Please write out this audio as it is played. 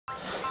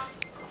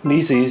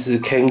This is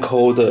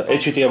camcorder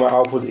HDMI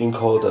output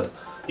encoder.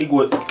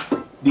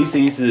 This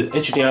is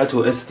HDMI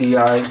to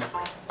SDI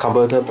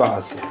converter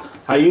bus.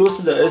 I use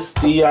the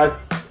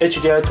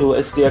HDMI to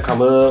SDI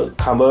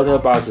converter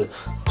bus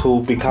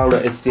to become the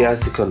SDI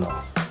signal.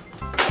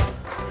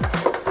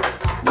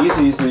 This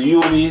is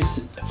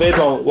UVC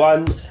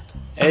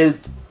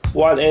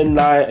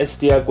FEBON189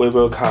 SDI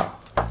grabber card.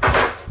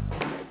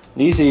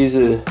 This is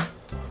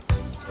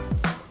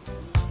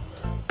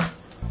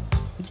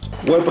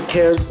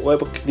webcam.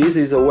 This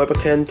is a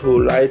webcam to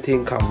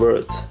lightning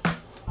convert.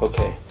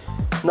 Okay.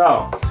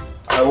 Now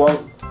I want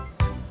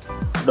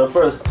the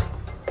first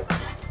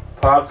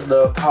plug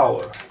the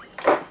power.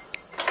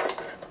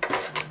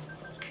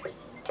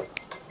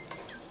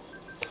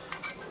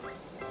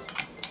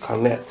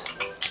 Connect.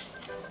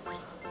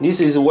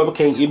 This is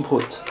webcam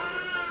input.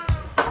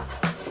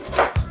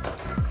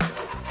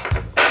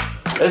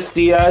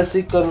 SDI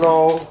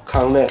signal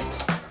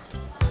connect.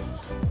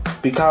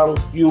 Become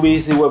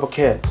UVC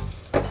webcam.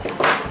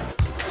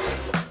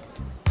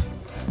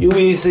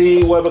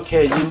 UVC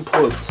webcam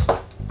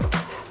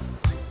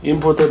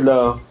input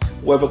the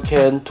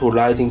webcam to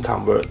lightning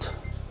convert.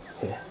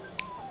 Okay.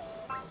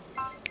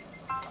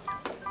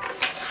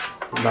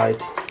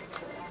 Light.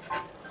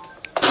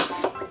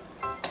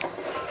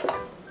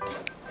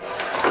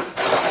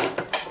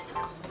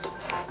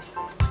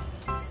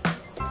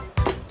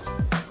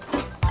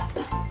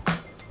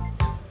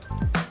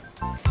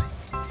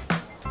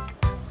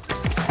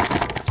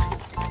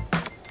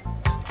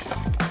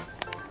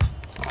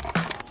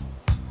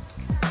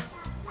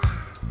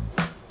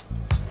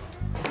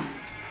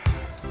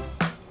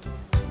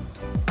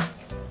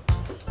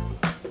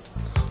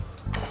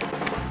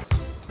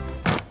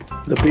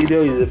 The video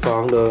is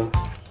from the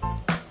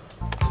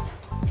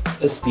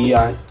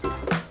SDI.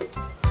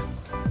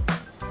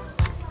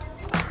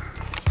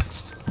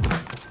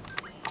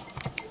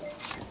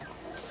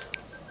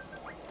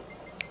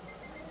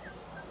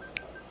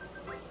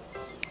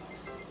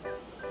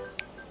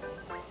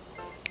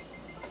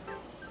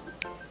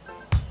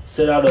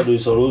 Set out the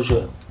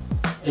resolution,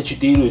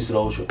 HD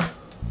resolution.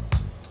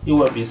 It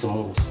will be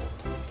smooth.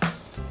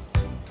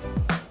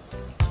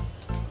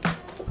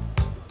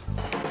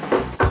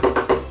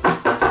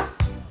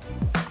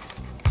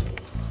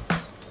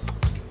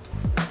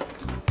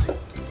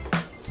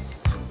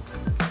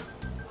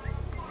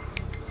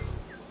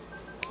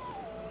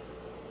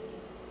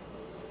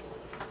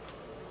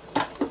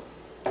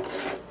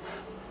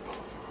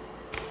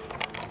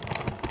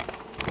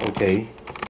 Okay.